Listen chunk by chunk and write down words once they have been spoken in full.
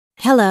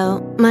Hello,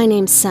 my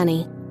name's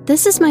Sunny.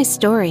 This is my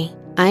story.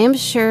 I am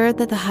sure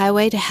that the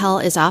highway to hell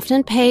is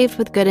often paved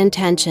with good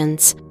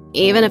intentions,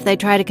 even if they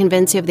try to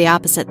convince you of the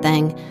opposite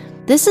thing.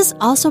 This is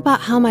also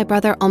about how my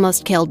brother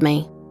almost killed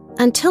me.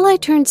 Until I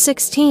turned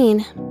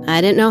 16,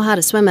 I didn't know how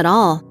to swim at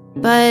all,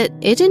 but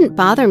it didn't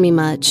bother me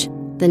much.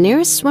 The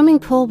nearest swimming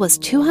pool was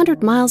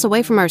 200 miles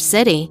away from our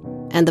city,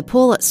 and the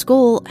pool at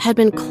school had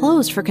been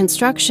closed for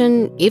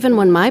construction even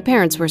when my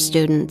parents were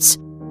students.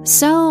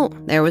 So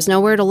there was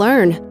nowhere to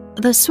learn.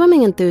 The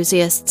swimming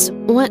enthusiasts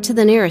went to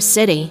the nearest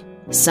city.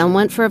 Some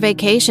went for a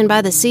vacation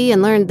by the sea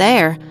and learned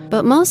there,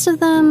 but most of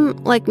them,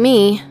 like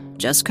me,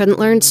 just couldn't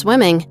learn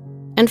swimming.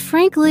 And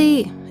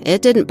frankly,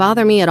 it didn't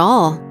bother me at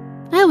all.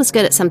 I was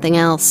good at something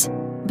else.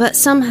 But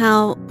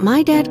somehow,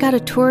 my dad got a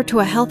tour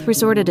to a health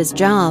resort at his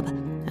job,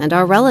 and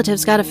our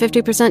relatives got a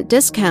 50%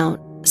 discount.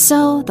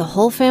 So the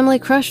whole family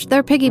crushed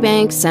their piggy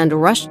banks and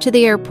rushed to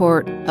the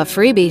airport. A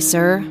freebie,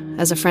 sir,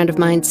 as a friend of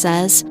mine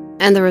says.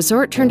 And the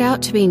resort turned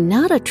out to be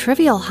not a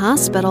trivial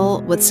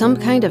hospital with some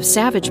kind of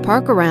savage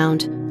park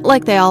around,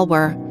 like they all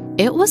were.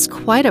 It was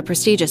quite a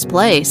prestigious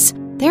place.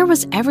 There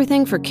was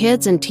everything for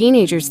kids and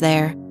teenagers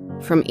there,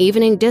 from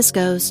evening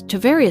discos to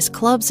various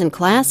clubs and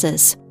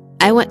classes.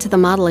 I went to the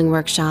modeling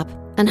workshop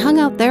and hung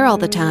out there all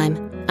the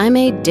time. I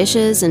made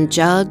dishes and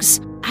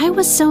jugs. I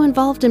was so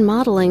involved in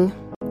modeling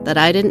that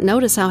I didn't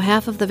notice how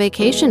half of the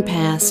vacation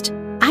passed.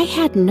 I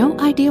had no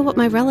idea what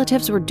my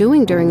relatives were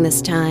doing during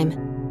this time.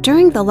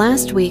 During the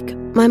last week,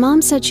 my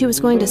mom said she was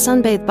going to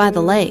sunbathe by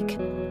the lake,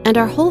 and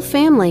our whole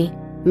family,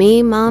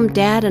 me, Mom,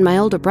 Dad, and my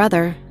older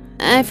brother,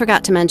 I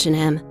forgot to mention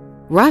him,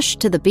 rushed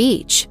to the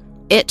beach.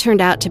 It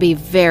turned out to be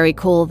very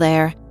cool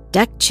there.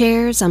 Deck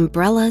chairs,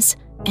 umbrellas,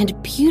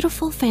 and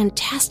beautiful,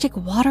 fantastic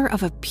water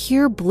of a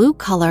pure blue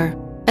color.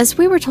 As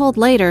we were told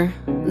later,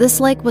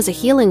 this lake was a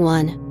healing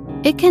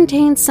one. It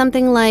contained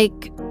something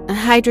like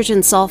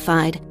hydrogen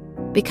sulfide.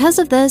 Because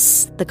of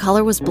this, the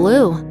color was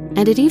blue,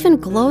 and it even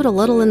glowed a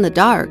little in the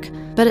dark,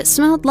 but it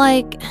smelled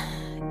like...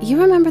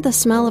 You remember the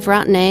smell of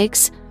rotten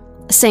eggs?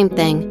 Same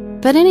thing.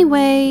 But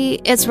anyway,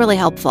 it's really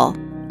helpful.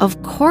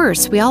 Of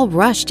course, we all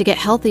rushed to get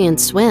healthy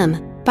and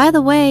swim. By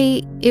the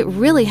way, it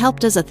really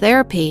helped as a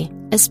therapy,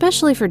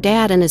 especially for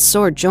Dad and his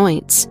sore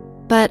joints.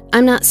 But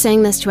I'm not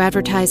saying this to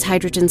advertise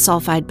hydrogen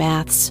sulfide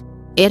baths.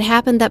 It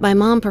happened that my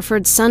mom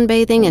preferred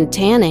sunbathing and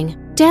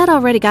tanning. Dad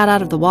already got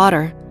out of the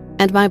water,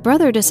 and my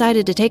brother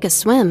decided to take a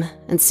swim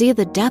and see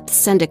the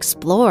depths and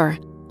explore.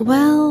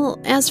 Well,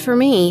 as for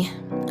me,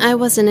 I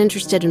wasn't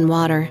interested in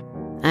water.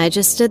 I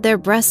just stood there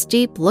breast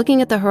deep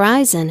looking at the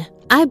horizon.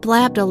 I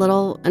blabbed a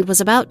little and was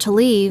about to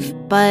leave,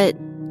 but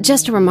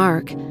just a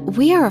remark.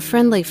 We are a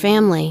friendly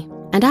family,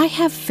 and I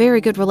have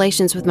very good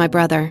relations with my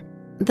brother,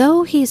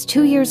 though he's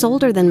 2 years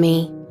older than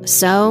me.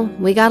 So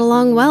we got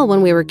along well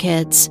when we were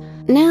kids.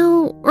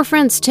 Now we're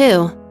friends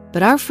too.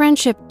 But our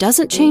friendship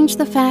doesn't change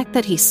the fact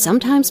that he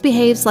sometimes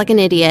behaves like an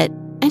idiot.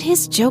 And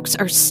his jokes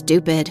are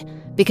stupid,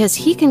 because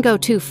he can go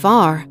too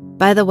far.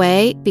 By the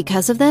way,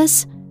 because of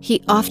this,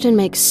 he often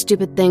makes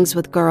stupid things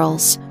with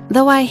girls.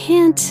 Though I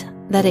hint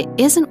that it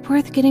isn't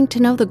worth getting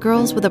to know the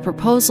girls with a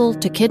proposal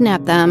to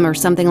kidnap them or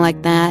something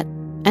like that.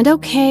 And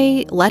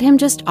okay, let him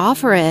just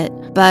offer it.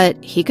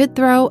 But he could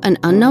throw an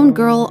unknown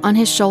girl on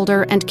his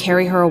shoulder and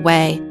carry her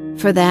away.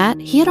 For that,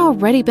 he had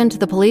already been to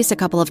the police a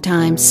couple of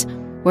times,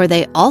 where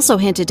they also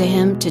hinted to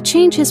him to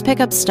change his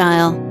pickup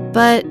style.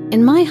 But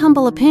in my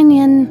humble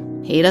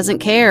opinion, he doesn't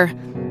care.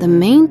 The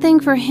main thing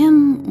for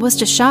him was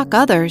to shock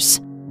others.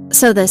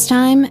 So this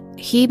time,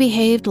 he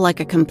behaved like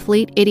a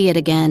complete idiot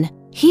again.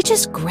 He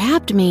just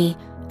grabbed me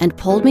and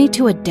pulled me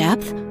to a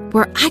depth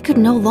where I could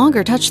no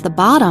longer touch the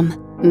bottom.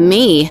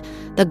 Me,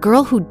 the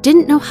girl who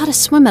didn't know how to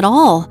swim at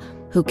all,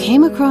 who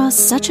came across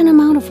such an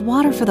amount of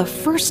water for the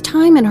first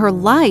time in her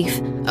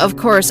life. Of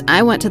course,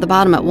 I went to the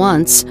bottom at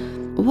once.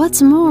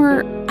 What's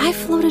more, I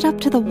floated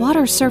up to the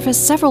water surface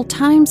several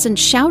times and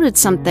shouted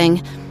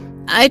something.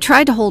 I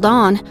tried to hold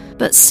on,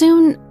 but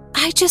soon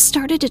I just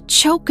started to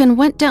choke and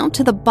went down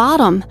to the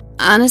bottom.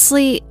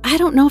 Honestly, I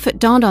don't know if it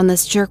dawned on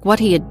this jerk what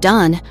he had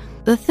done.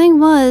 The thing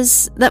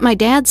was that my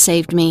dad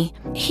saved me.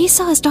 He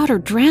saw his daughter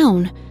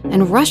drown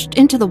and rushed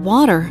into the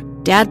water.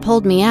 Dad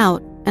pulled me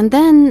out, and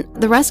then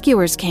the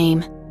rescuers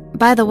came.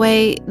 By the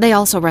way, they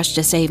also rushed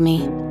to save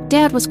me.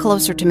 Dad was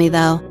closer to me,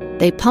 though.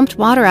 They pumped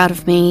water out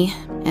of me,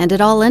 and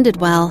it all ended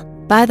well.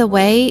 By the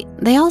way,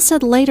 they all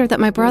said later that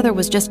my brother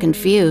was just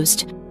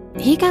confused.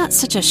 He got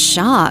such a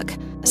shock,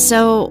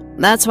 so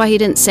that's why he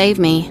didn't save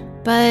me.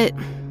 But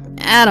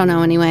I don't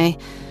know anyway.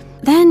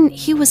 Then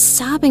he was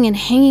sobbing and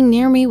hanging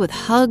near me with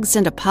hugs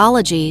and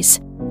apologies,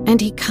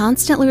 and he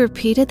constantly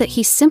repeated that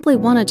he simply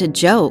wanted to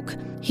joke.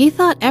 He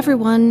thought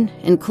everyone,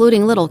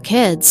 including little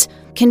kids,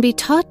 can be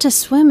taught to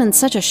swim in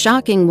such a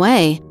shocking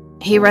way.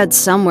 He read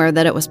somewhere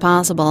that it was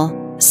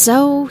possible.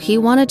 So he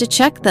wanted to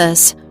check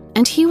this,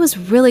 and he was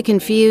really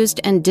confused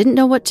and didn't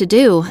know what to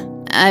do.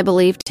 I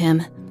believed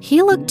him.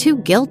 He looked too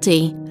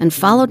guilty and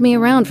followed me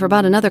around for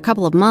about another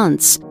couple of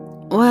months.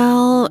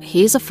 Well,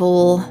 he's a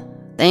fool.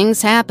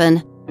 Things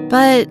happen.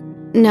 But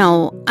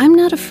no, I'm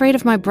not afraid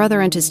of my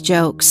brother and his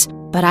jokes.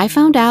 But I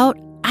found out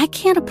I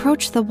can't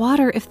approach the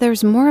water if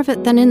there's more of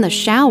it than in the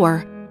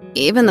shower.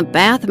 Even the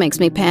bath makes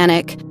me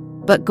panic.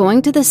 But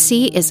going to the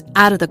sea is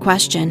out of the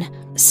question.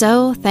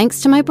 So,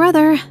 thanks to my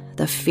brother,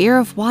 the fear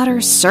of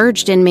water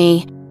surged in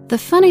me. The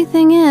funny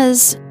thing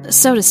is,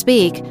 so to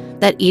speak,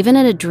 that even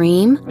in a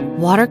dream,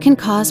 water can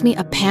cause me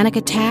a panic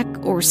attack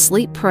or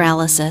sleep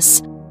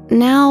paralysis.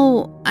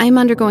 Now, I'm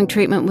undergoing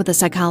treatment with a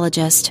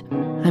psychologist.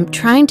 I'm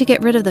trying to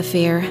get rid of the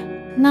fear.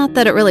 Not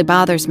that it really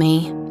bothers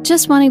me,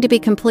 just wanting to be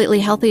completely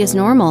healthy as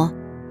normal.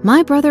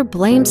 My brother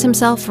blames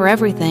himself for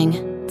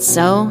everything,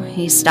 so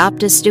he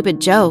stopped his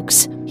stupid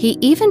jokes. He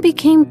even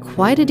became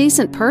quite a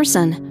decent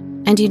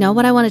person. And you know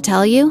what I want to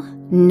tell you?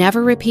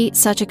 Never repeat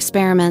such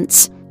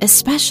experiments,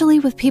 especially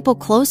with people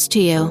close to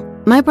you.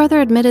 My brother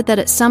admitted that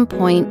at some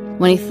point,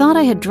 when he thought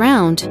I had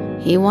drowned,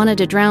 he wanted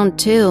to drown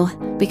too,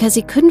 because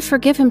he couldn't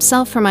forgive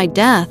himself for my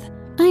death.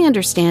 I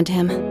understand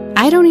him.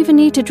 I don't even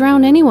need to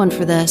drown anyone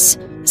for this.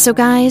 So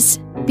guys,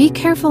 be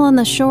careful on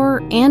the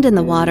shore and in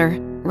the water.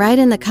 Write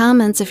in the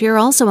comments if you're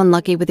also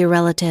unlucky with your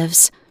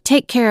relatives.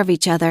 Take care of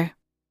each other.